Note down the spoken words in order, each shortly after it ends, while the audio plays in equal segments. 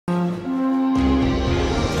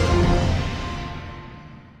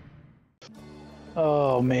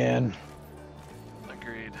Oh man.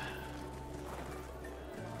 Agreed.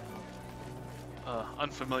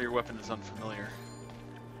 Unfamiliar weapon is unfamiliar.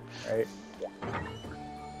 Right.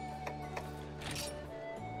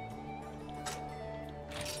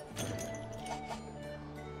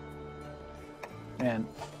 Man.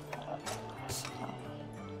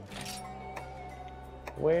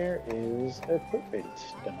 Where is equipment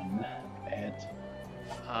done at?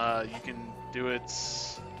 You can do it.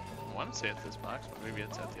 I want to say at this box, but maybe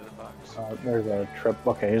it's at the other box. There's a trip.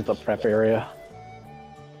 Okay, here's the prep area.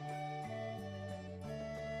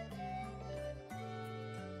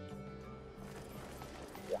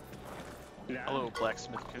 Hello,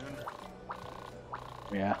 Blacksmith Coon.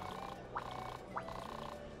 Yeah.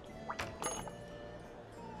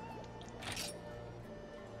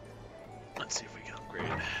 Let's see if we can upgrade.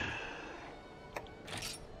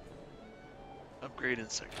 Upgrade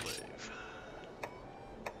Insectglaive.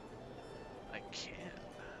 I can.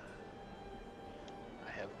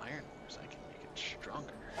 I have iron ores. I can make it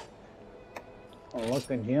stronger. Oh, look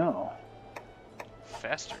at you.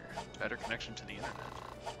 Faster. Better connection to the internet.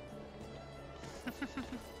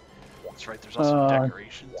 That's right, there's also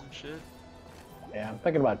decorations and shit. Yeah, I'm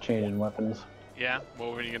thinking about changing weapons. Yeah?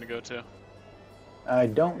 What were you gonna go to? I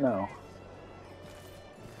don't know.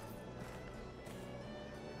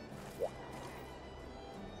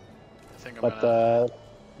 I think I'm But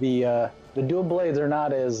gonna... the dual blades are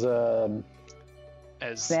not as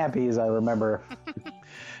snappy as I remember.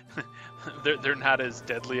 they're not as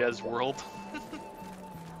deadly as World.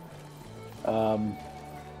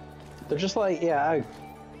 They're just like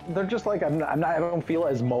they're just like I don't feel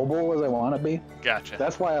as mobile as I want to be. Gotcha.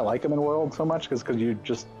 That's why I like them in World so much, because you're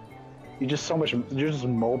just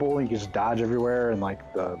mobile. You can just dodge everywhere, and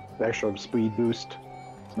like the extra speed boost.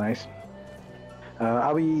 It's nice.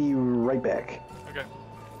 I'll be right back. Okay.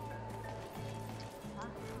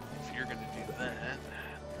 If you're gonna do that,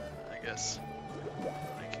 I guess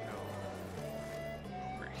I can go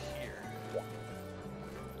over here.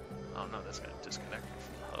 Oh no, that's gonna disconnect me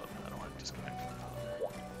from the hub. I don't want to disconnect from the hub.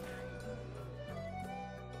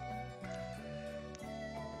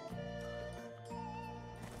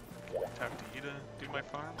 Can I talk to you to do my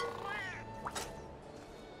farm?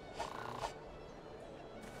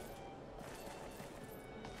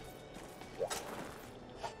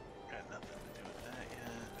 Got nothing to do with that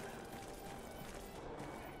yet.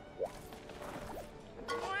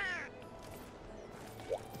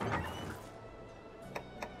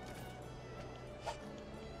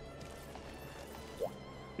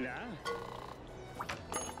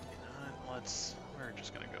 We're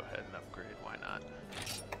just gonna go ahead and upgrade. Why not?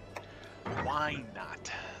 Why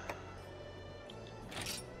not?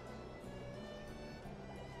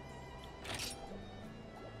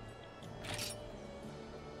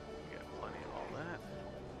 We got plenty of all that.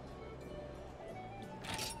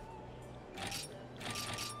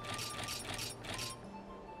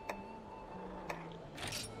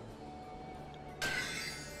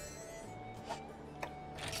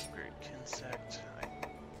 Great Kinsect. I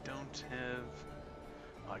don't have...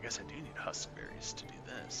 Oh, I guess I do need huskberries to do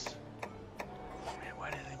this. Man, why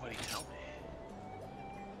didn't anybody tell me?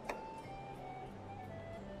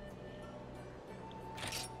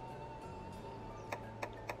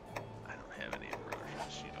 I don't have any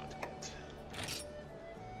erosions. You don't get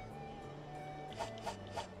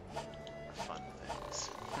fun things.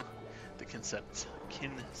 The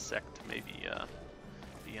Kinsect may be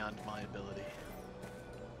beyond my ability.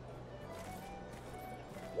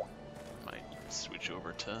 Might switch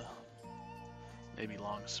over to maybe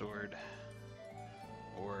longsword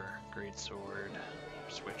or great sword, or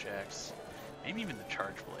switch axe, maybe even the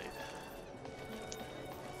charge blade.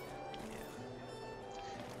 Yeah.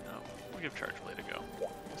 No, we'll give charge blade a go.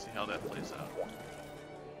 We'll see how that plays out.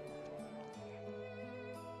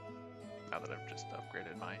 Now that I've just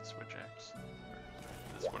upgraded my switch axe, or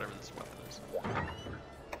this, whatever this weapon is.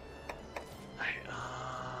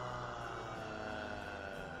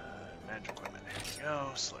 Manage equipment. Here we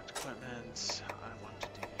go. Select equipment. I want to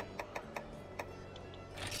do.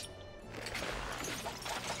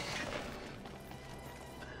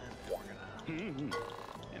 And we're gonna.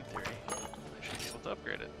 In theory, I should be able to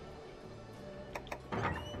upgrade it.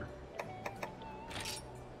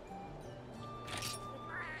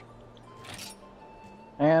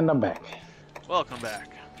 And I'm back. Welcome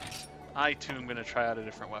back. I too am gonna try out a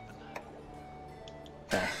different weapon.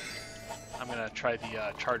 Okay. I'm gonna try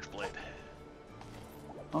the charge blade.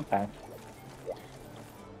 Okay.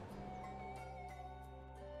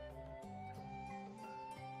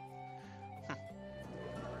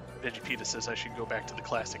 Vegapita says I should go back to the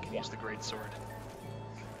classic and use the great sword.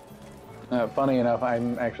 Funny enough,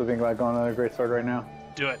 I'm actually thinking about going to the greatsword right now.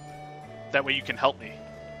 Do it. That way you can help me.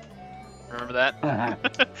 Remember that?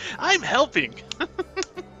 I'm helping!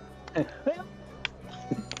 I'm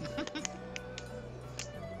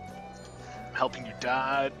helping you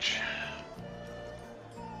dodge.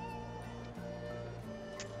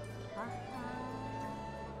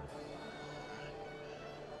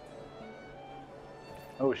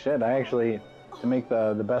 Oh shit, I actually, to make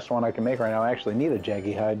the best one I can make right now, I actually need a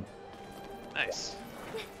Jaggi hide. Nice.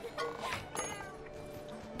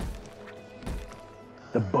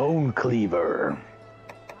 The bone cleaver.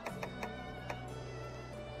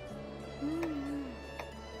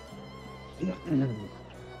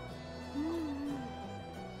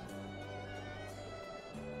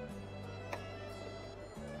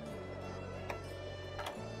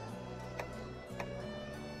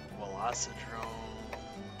 Velocidrome.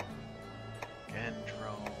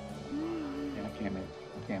 Gendrome. Yeah, I can't make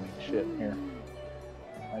shit here.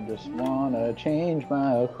 I just wanna change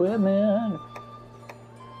my equipment.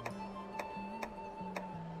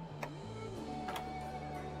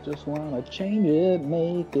 Just wanna change it,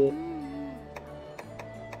 make it.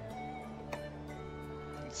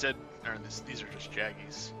 Instead, or these are just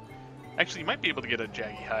Jaggies. Actually, you might be able to get a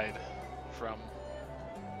Jaggi hide from.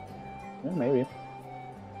 Yeah, maybe. Yeah,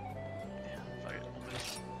 fuck it.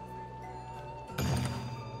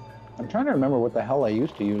 I'm trying to remember what the hell I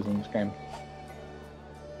used to use in this game.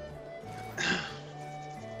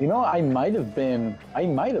 You know, I might have done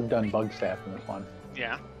bug staff in this one.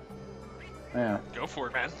 Yeah. Yeah. Go for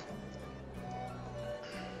it, man.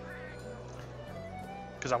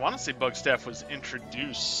 Because I want to say bug staff was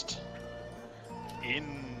introduced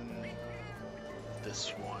in this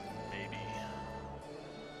one, maybe.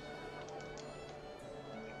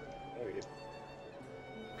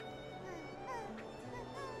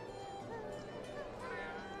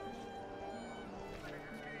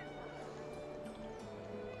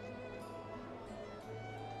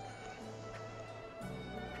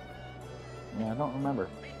 Yeah, I don't remember.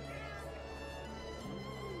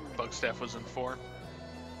 Bug staff was in 4.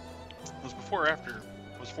 It was before or after.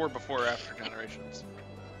 It was 4 before or after Generations.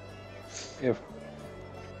 If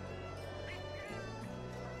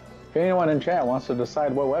anyone in chat wants to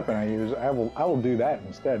decide what weapon I use, I will do that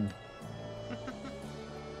instead.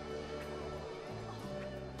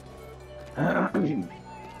 Because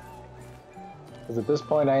at this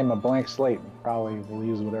point I am a blank slate. Probably will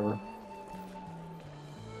use whatever.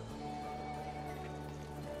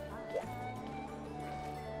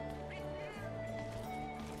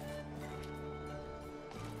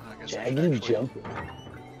 I guess Jaggi Junket.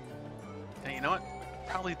 Hey, you know what?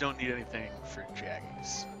 Probably don't need anything for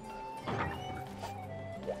Jaggies.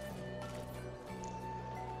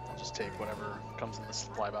 I'll just take whatever comes in the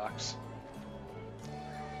supply box.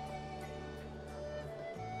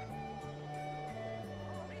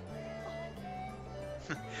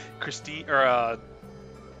 Christine or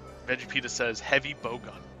Veggie says heavy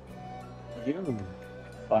bowgun. You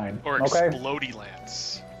fine. Or okay. explodey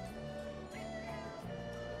lance.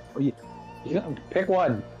 You pick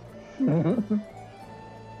one.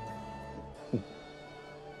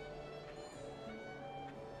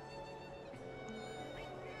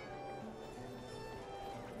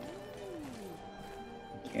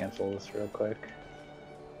 Cancel this real quick.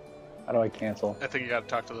 How do I cancel? I think you gotta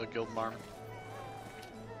talk to the guild marm.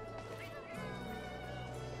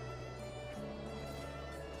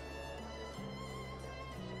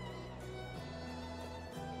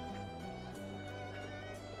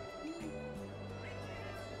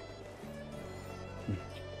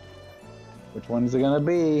 Which one's it gonna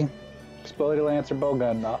be? Explodey lance or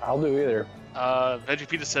bowgun? I'll do either.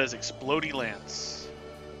 Veggie says explodey lance.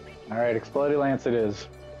 All right, explodey lance it is.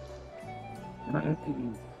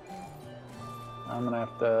 I'm gonna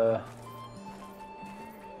have to.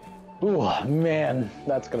 Ooh, man,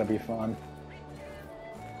 that's gonna be fun.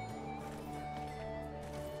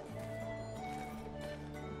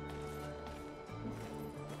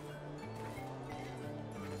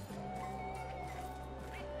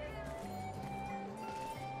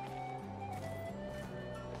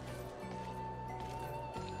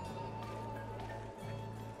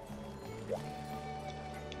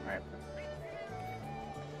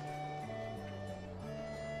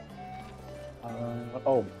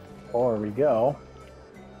 Oh, before we go,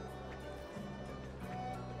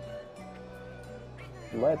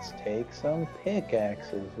 let's take some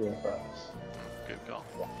pickaxes with us. Good call.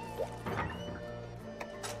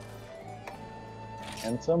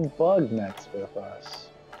 And some bug nets with us.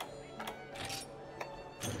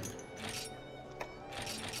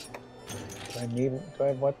 Do I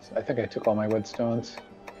have what? I think I took all my wood stones.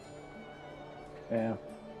 Yeah.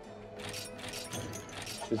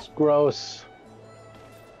 It's gross.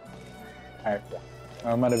 Alright.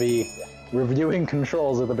 I'm gonna be reviewing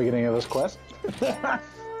controls at the beginning of this quest.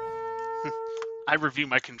 I review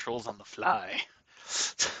my controls on the fly.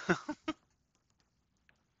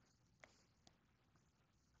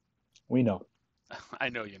 We know. I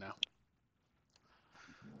know you know.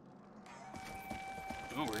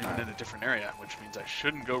 Ooh, we're even in a different area, which means I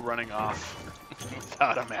shouldn't go running off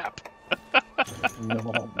without a map.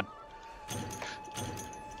 No.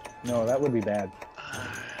 No, that would be bad.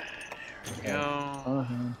 There we go.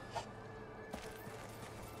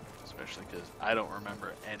 Especially because I don't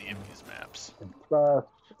remember any of these maps.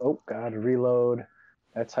 Oh god, reload.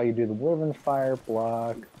 That's how you do the woven fire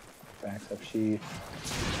block. Backs up sheath.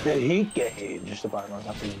 The heat gauge. The bottom on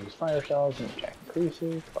top of these fire shells and attack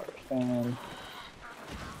increases. Fire fan.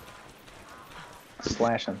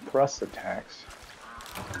 Slash and thrust attacks.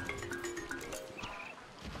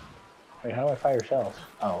 Wait, how do I fire shells?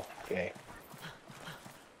 Oh, okay.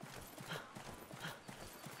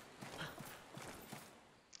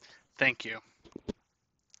 Thank you.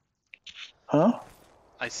 Huh?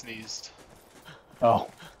 I sneezed. Oh.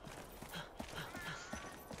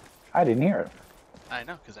 I didn't hear it. I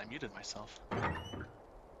know, because I muted myself.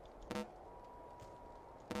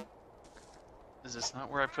 Is this not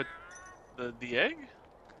where I put the egg?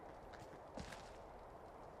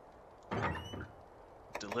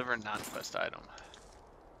 Deliver non-quest item.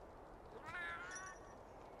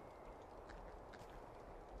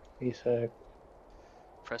 Basic.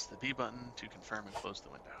 Press the B button to confirm and close the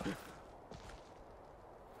window.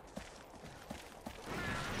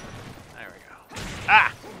 There we go.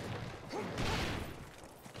 Ah!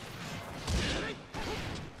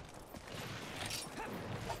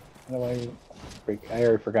 How do I freak? I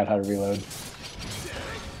already forgot how to reload.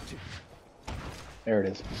 There it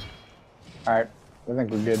is. Alright, I think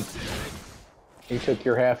we're good. You took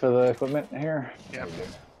your half of the equipment here? Yep.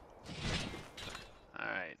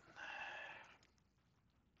 Alright.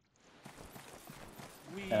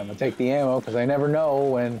 I'm gonna take the ammo because I never know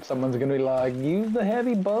when someone's gonna be like, use the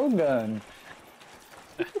heavy bow gun.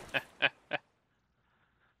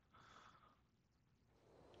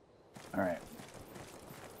 Alright.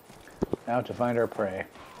 Now to find our prey.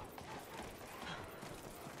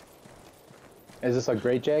 Is this a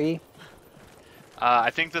great Jaggi?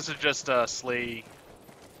 I think this is just slay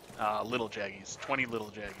little Jaggies. 20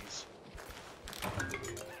 little Jaggies.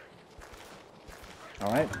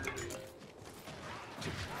 Alright.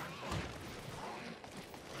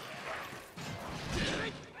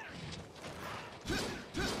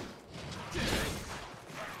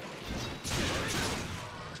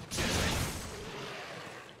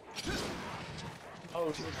 Oh,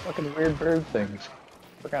 these fucking weird bird things.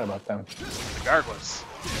 Forgot about them. The gargoyles.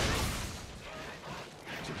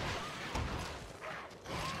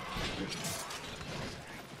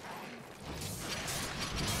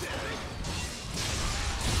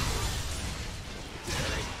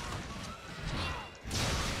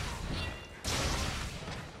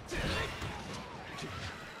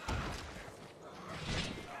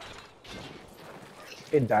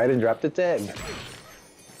 It died and dropped its egg.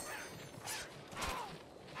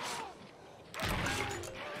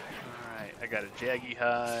 Alright, I got a Jaggi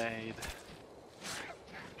hide.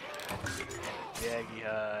 Jaggi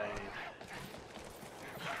hide.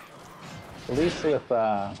 At least with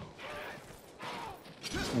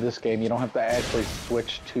this game, you don't have to actually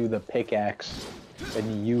switch to the pickaxe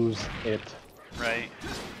and use it. Right?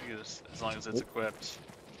 As long as it's equipped.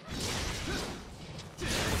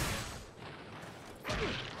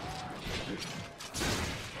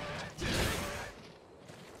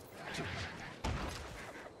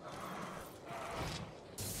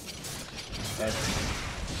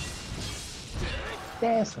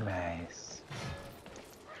 That's nice.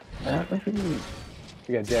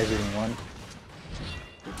 You got Jaggi in one.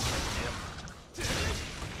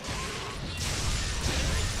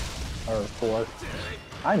 Or four.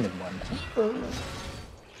 I'm in one.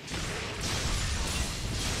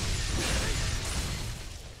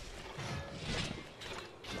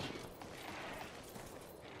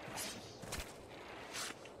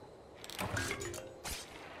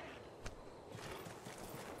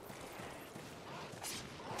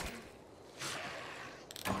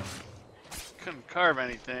 Couldn't carve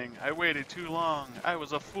anything. I waited too long. I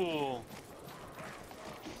was a fool.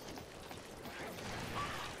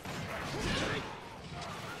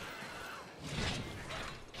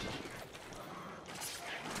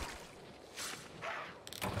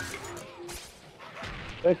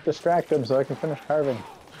 Quick, distract him so I can finish carving.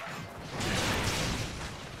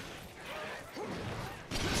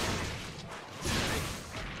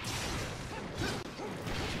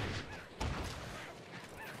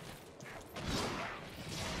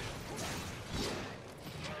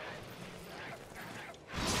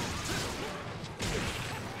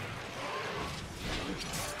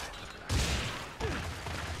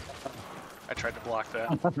 tried to block that.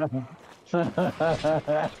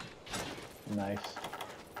 Nice.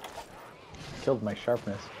 Killed my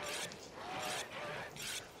sharpness.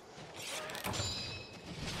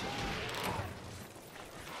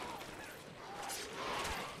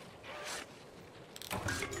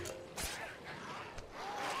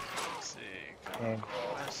 Let's see. And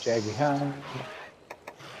West. Jaggi Junket.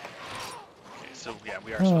 Okay, so yeah,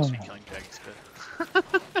 we are supposed to be killing Jaggies. Good.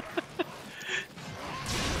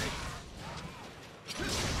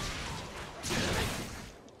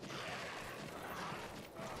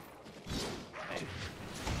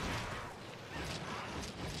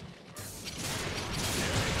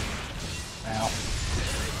 Ow.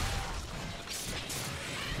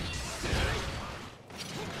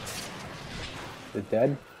 Is it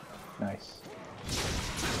dead? Nice.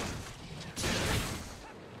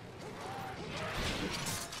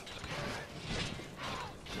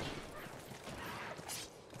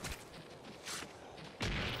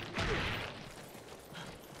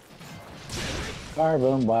 Carve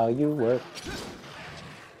 'em while you work.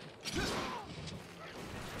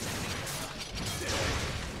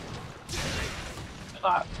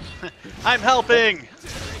 Ah. I'm helping!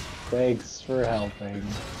 Thanks for helping.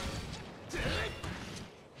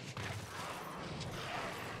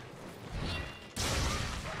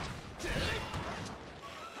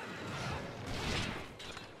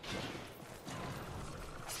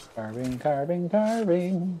 Carving, carving,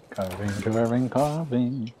 carving, carving, carving,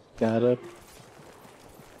 carving. Gotta.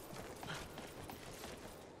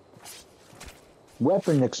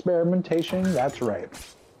 Weapon experimentation, that's right.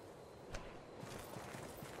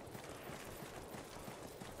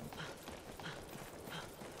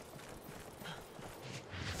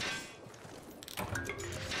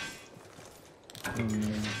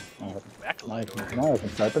 Now I can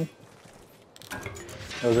sharpen.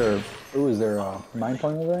 Is there a mine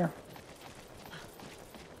point over there?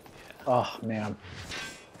 Oh man.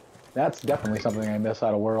 That's definitely something I miss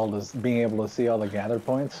out of World, is being able to see all the gather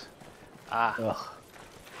points. Ah. Ugh.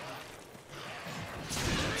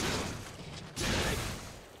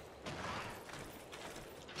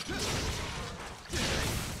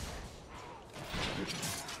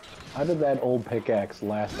 How did that old pickaxe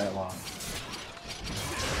last that long?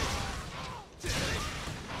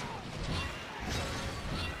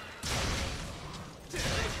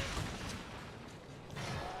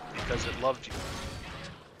 Because it loved you.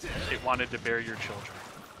 It wanted to bury your children.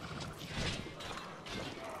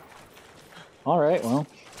 Alright, well.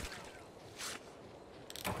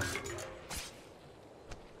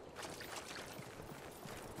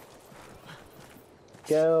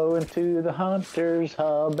 Going to the hunter's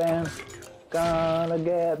hub and gonna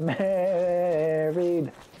get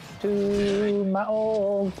married to my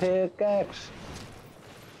old pickaxe.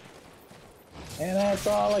 And that's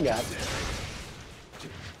all I got.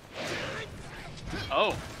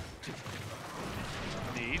 Oh.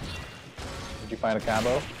 Neat. Did you find a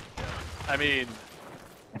combo? I mean,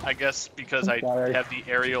 I guess because I Sorry. have the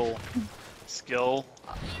aerial skill,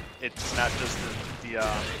 it's not just the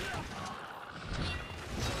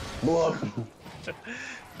Blow.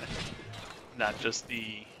 not just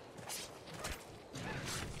the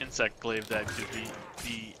insect glaive that could be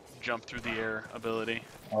the jump through the air ability.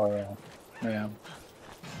 Oh yeah. Yeah.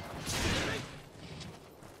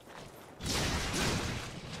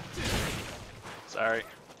 Sorry.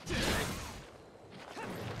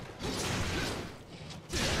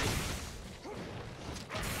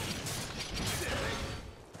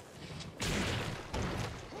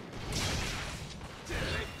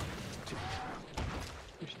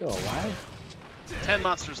 You're still alive? 10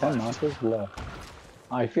 monsters 10 left. monsters left.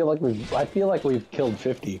 I feel like we've killed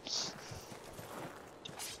 50.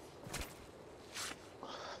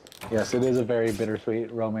 Yes, it is a very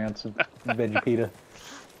bittersweet romance of Vegapita.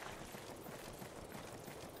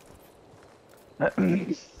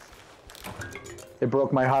 It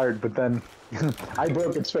broke my heart, but then I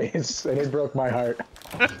broke its face, and it broke my heart.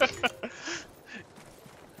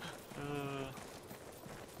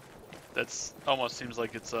 That's almost seems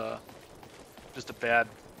like it's just a bad,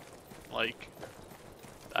 like,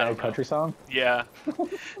 I don't know. Country song? Yeah.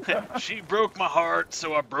 She broke my heart,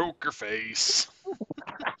 so I broke her face.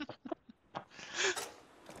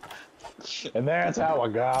 And that's how I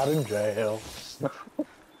got in jail.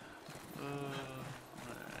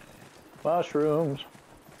 Mushrooms.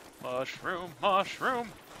 Mushroom, mushroom.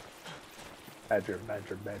 Badger,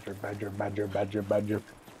 badger, badger, badger, badger, badger, badger.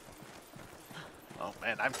 Oh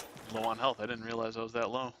man, I'm low on health. I didn't realize I was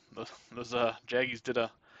that low. Those Jaggies did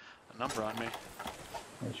a number on me.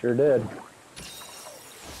 It sure did. There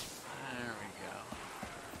we go.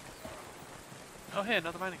 Oh hey,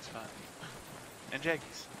 another mining spot. And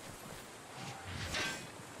Jaggies.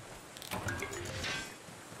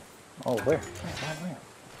 Oh, where?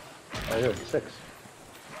 Oh, there's 6.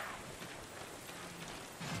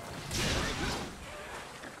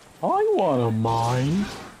 I want a mine.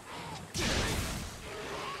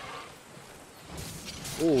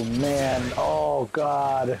 Oh man! Oh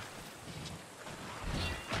god!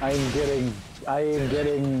 I am getting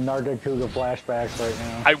Nargacuga flashbacks right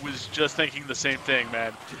now. I was just thinking the same thing,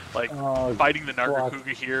 man. Like fighting the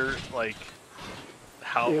Nargacuga here, like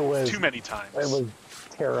too many times. It was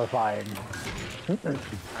terrifying. Right?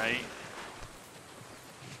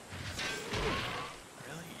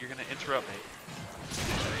 Really? You're gonna interrupt me?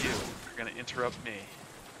 You're gonna interrupt me?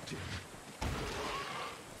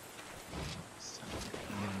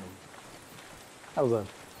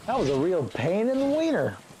 That was a real pain in the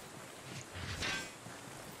wiener.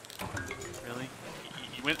 Really?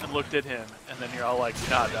 You went and looked at him, and then you're all like,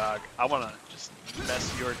 nah, dog, I wanna just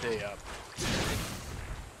mess your day up.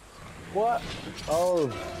 What?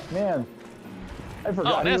 Oh, man. I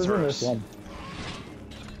forgot he was in this one.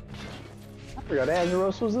 I forgot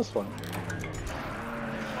Azeros was this one.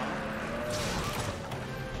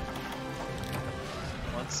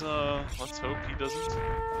 Let's hope he doesn't.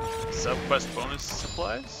 Subquest bonus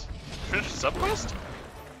supplies? Finish subquest?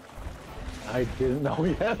 I didn't know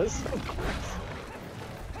he had a subquest.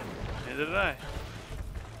 Neither did I.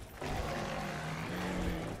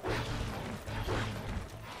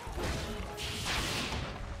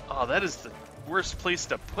 Oh, that is the worst place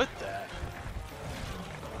to put that.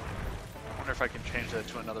 I wonder if I can change that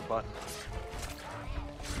to another button.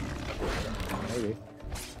 Maybe.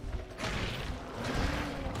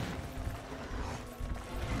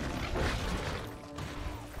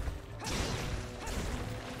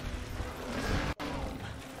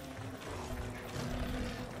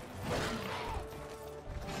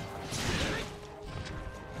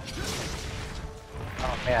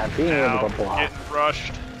 Yeah, being able to block. Getting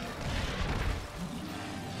rushed.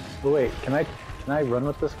 Oh, wait, can I run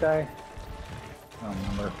with this guy? I don't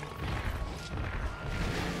remember.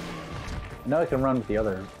 I know I can run with the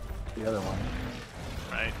other one.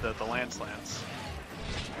 Right, the Lance.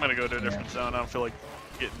 I'm gonna go to a different zone. I don't feel like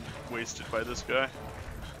getting wasted by this guy.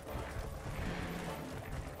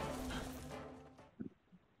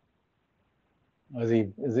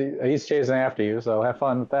 He's chasing after you, so have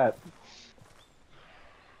fun with that.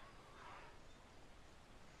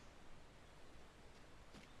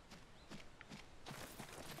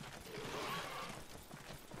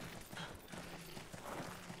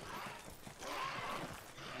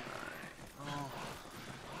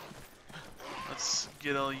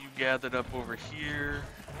 Get all you gathered up over here.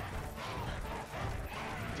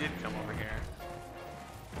 He did come over here.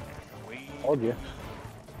 Wait. Told you.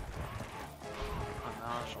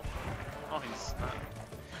 Oh, he's not.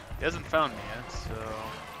 He hasn't found me yet, so.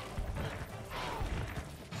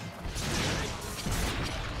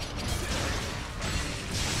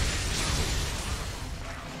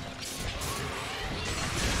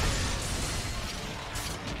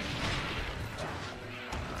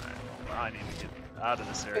 Alright, well, I need to get out of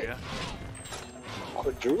this area.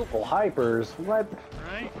 Quadruple hypers? What?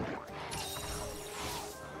 Right?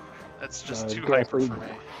 That's just too hyper for me.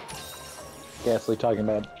 Ghastly talking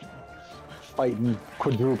about fighting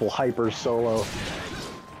quadruple hypers solo.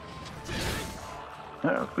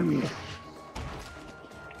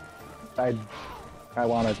 I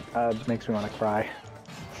want it. Makes me want to cry.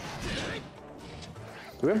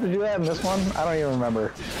 Do we have to do that in this one? I don't even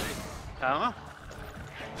remember. I don't know.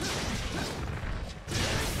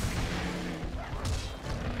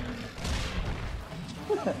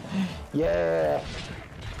 Yeah,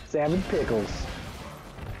 Savage Pickles.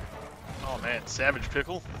 Oh man, Savage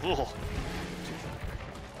Pickle? Ugh.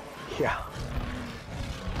 Yeah.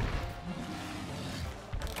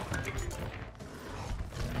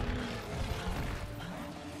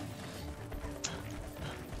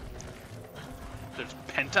 There's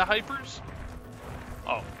pentahypers?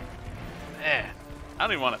 Oh man, I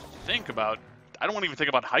don't even want to think about. I don't want to even think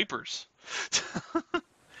about hypers. I'm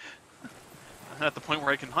not at the point where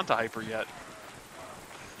I can hunt a hyper yet.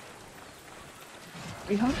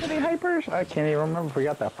 We hunt any hypers? I can't even remember if we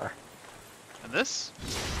got that far. And this?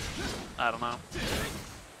 I don't know.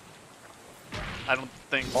 I don't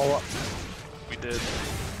think we did.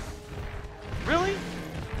 Really?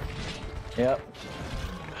 Yep.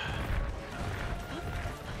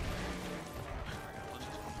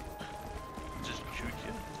 Just shoot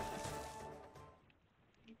you.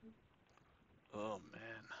 Oh man.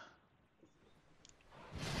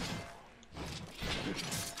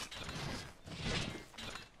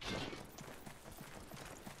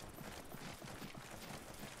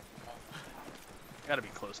 Gotta be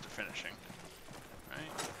close to finishing.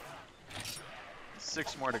 Right?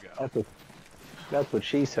 6 more to go. That's what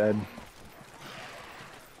she said.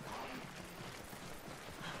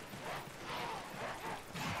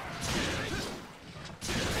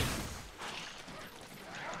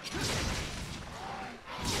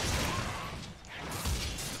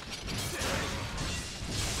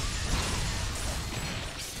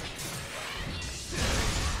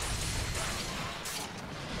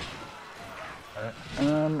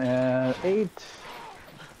 At 8.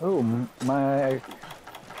 Oh, my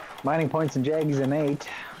mining points and Jaggi's an 8.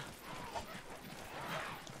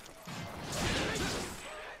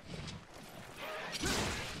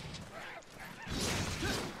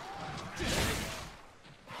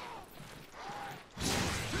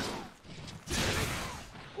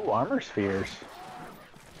 Oh, armor spheres.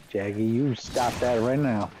 Jaggi, you stop that right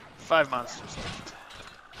now. 5 monsters left.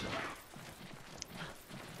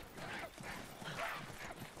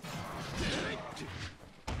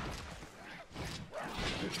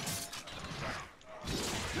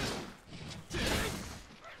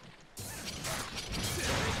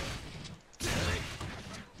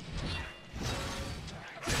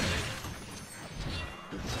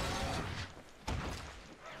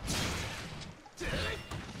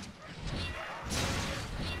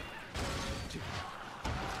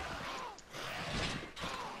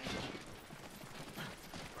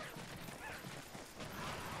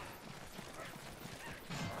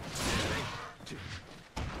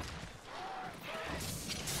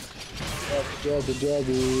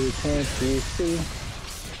 Jaggi, can't you see?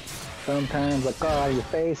 Sometimes I call your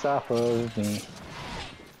face off of me.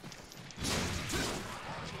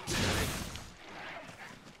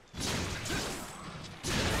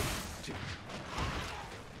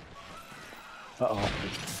 Uh-oh.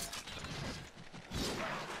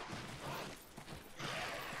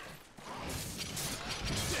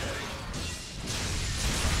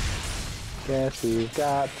 Guess we've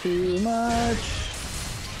got too much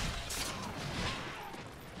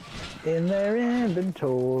in their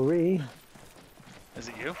inventory. Is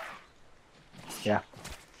it you? Yeah.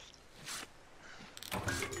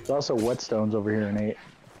 There's also whetstones over here in 8.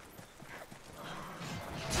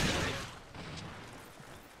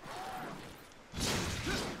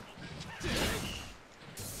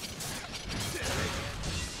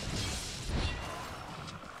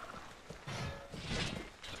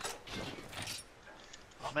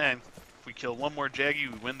 Oh man, if we kill one more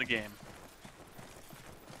Jaggi, we win the game.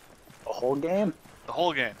 The whole game? The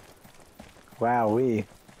whole game. Wowee.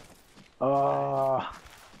 Well,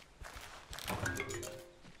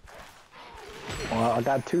 I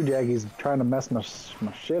got 2 Jaggis trying to mess my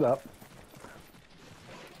shit up.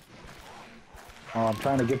 Oh, I'm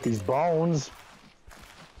trying to get these bones.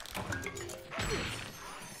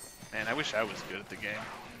 Man, I wish I was good at the game.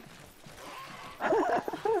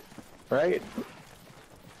 Right?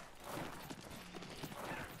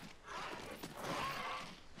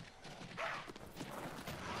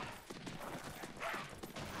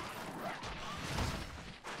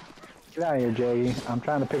 Get out of here, Jaggi. I'm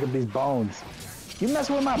trying to pick up these bones. You mess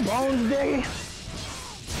with my bones, Jaggi?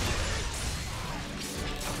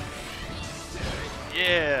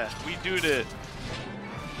 Yeah, we doed it.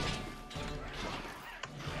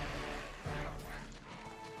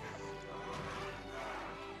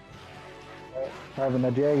 Carving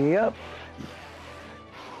the Jaggi up.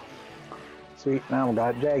 Sweet, now we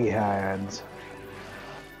got Jaggi hands.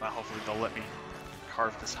 Well, hopefully they'll let me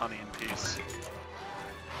carve this honey in peace.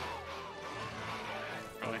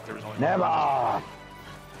 I think there was only Never! one.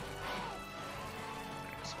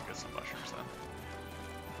 So we'll get some mushrooms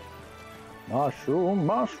then. Mushroom,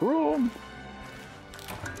 mushroom!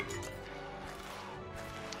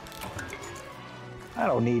 I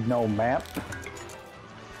don't need no map.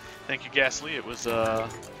 Thank you, Ghastly. It was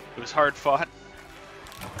hard fought.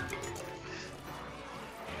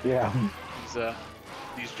 Yeah.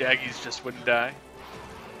 These Jaggis just wouldn't die.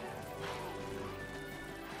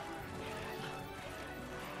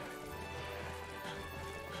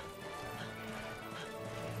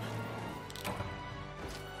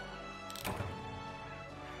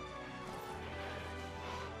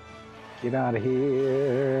 Get out of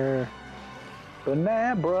here.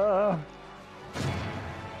 Banabra.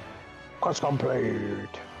 Quest complete.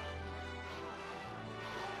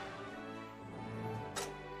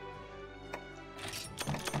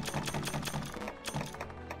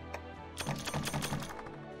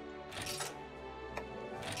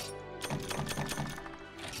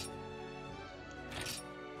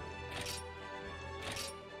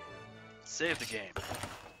 Save the game.